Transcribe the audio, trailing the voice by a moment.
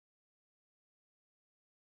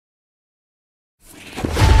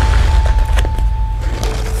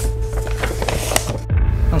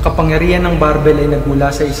kapangyarihan ng barbell ay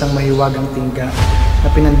nagmula sa isang mahiwagang tingga na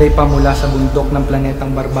pinanday pa mula sa bundok ng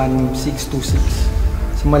planetang Barbanium 626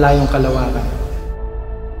 sa malayong kalawakan.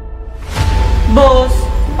 Boss,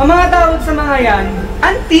 ang mga tawag sa mga yan,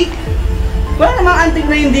 antique. Wala namang antique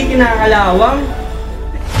na hindi kinakalawang.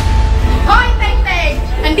 Hoy, Teng-Teng!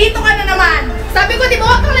 Nandito ka na naman! Sabi ko, di ba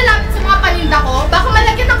huwag kang lalapit sa mga paninda ko? Baka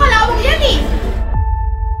malagyan ng kalawang yan eh!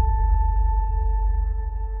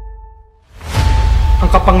 Ang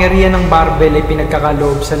kapangyarihan ng barbell ay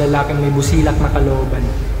pinagkakaloob sa lalaking may busilak na kalooban.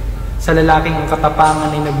 Sa lalaking ang katapangan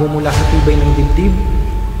ay nagbumula sa tibay ng dibdib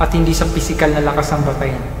at hindi sa pisikal na lakas ng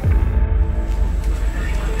batayan.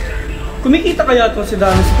 Kumikita kaya ito si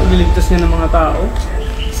Darna sa pagliligtas niya ng mga tao?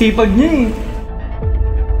 Sipag niya eh.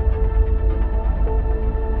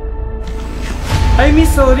 Ay miss,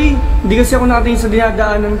 sorry. Hindi kasi ako nakatingin sa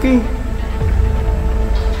dinadaanan ko eh.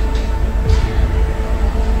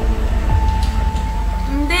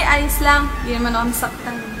 Hindi, ayos lang. Hindi naman ako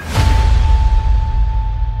masaktan.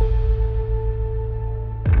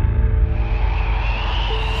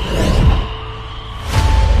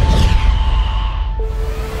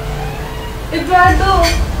 Eduardo,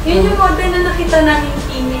 yun yung model na nakita namin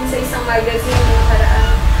Kimin sa isang magazine na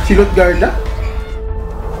nakaraan. Si Garda?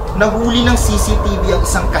 Nahuli ng CCTV ang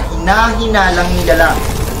isang kahina-hinalang nilalang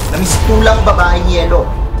na mistulang babaeng yelo.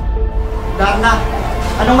 Darna,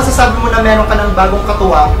 anong masasabi mo na meron ka ng bagong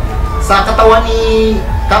katuwang sa katawan ni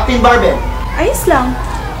Captain Barbell? Ayos lang.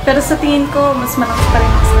 Pero sa tingin ko, mas malakas pa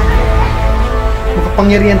rin mas natin.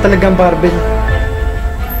 Makapangyarihan talaga ang barbell.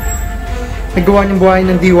 Nagawa niyang buhayin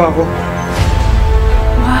ng diwa ko.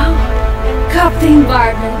 Wow! Captain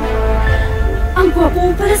Barbell! Ang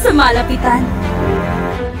gwapo mo pala sa malapitan.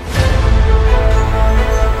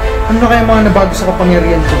 Ano kaya mga nabago sa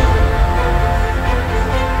kapangyarihan ko?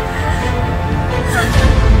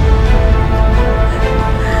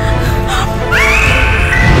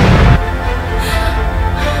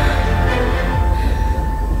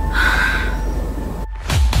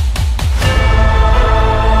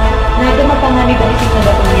 Nadama pa nga ni Bang na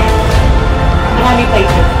bato niya. Marami pa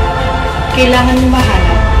ito. Kailangan mo